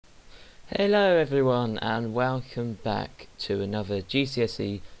Hello everyone and welcome back to another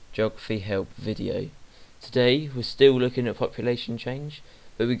GCSE Geography help video. Today we're still looking at population change,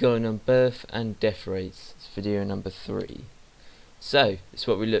 but we're going on birth and death rates. It's video number 3. So, it's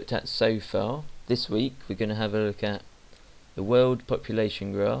what we looked at so far. This week we're going to have a look at the world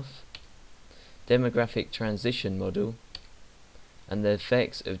population graph, demographic transition model, and the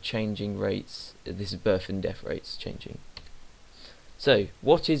effects of changing rates. This is birth and death rates changing. So,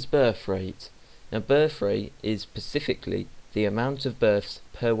 what is birth rate? Now, birth rate is specifically the amount of births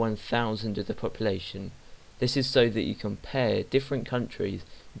per 1,000 of the population. This is so that you compare different countries,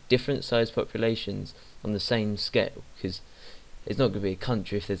 different sized populations on the same scale, because it's not going to be a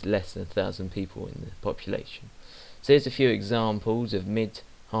country if there's less than 1,000 people in the population. So here's a few examples of mid,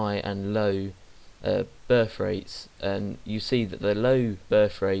 high and low birth rates, and you see that the low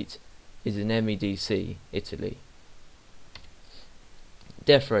birth rate is in MEDC, Italy.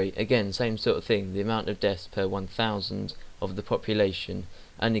 Death rate, again, same sort of thing, the amount of deaths per 1,000 of the population,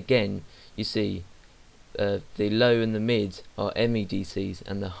 and again you see the low and the mid are MEDCs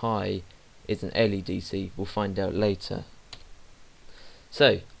and the high is an LEDC. We'll find out later.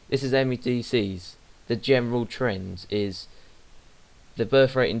 So this is MEDCs. The general trend is the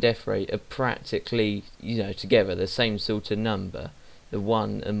birth rate and death rate are practically, together the same sort of number, the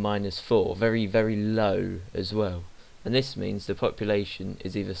 1 and -4, very very low as well. And this means the population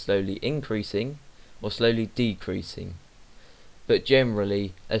is either slowly increasing or slowly decreasing, but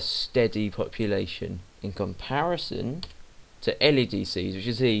generally a steady population in comparison to LEDCs, which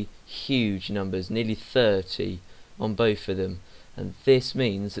you see huge numbers, nearly 30 on both of them, and this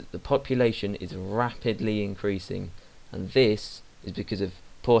means that the population is rapidly increasing, and this is because of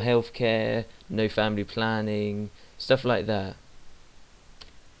poor healthcare, no family planning, stuff like that.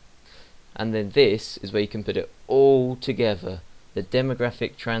 And then this is where you can put it all together, the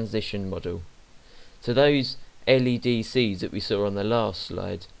demographic transition model. So those LEDCs that we saw on the last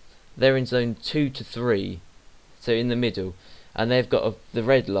slide, they're in zone 2 to 3, so in the middle, and they've got the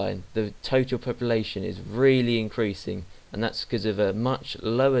red line. The total population is really increasing, and that's because of a much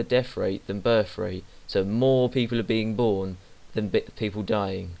lower death rate than birth rate, so more people are being born than people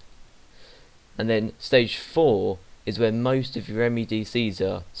dying. And then stage 4 is where most of your MEDCs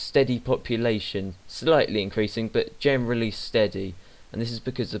are, steady population, slightly increasing but generally steady, and this is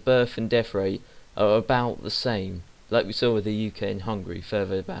because the birth and death rate are about the same, like we saw with the UK and Hungary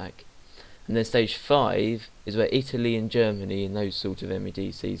further back. And then stage 5 is where Italy and Germany and those sort of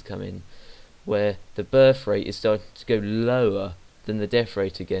MEDCs come in, where the birth rate is starting to go lower than the death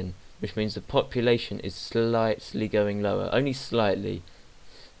rate again, which means the population is slightly going lower, only slightly.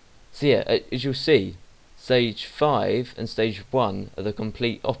 So yeah, as you'll see, stage 5 and stage 1 are the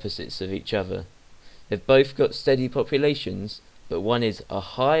complete opposites of each other. They've both got steady populations, but one is a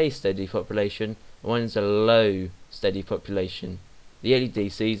high steady population and one is a low steady population. The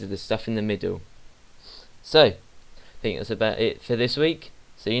LEDCs are the stuff in the middle. So, I think that's about it for this week.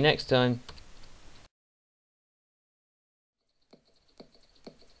 See you next time.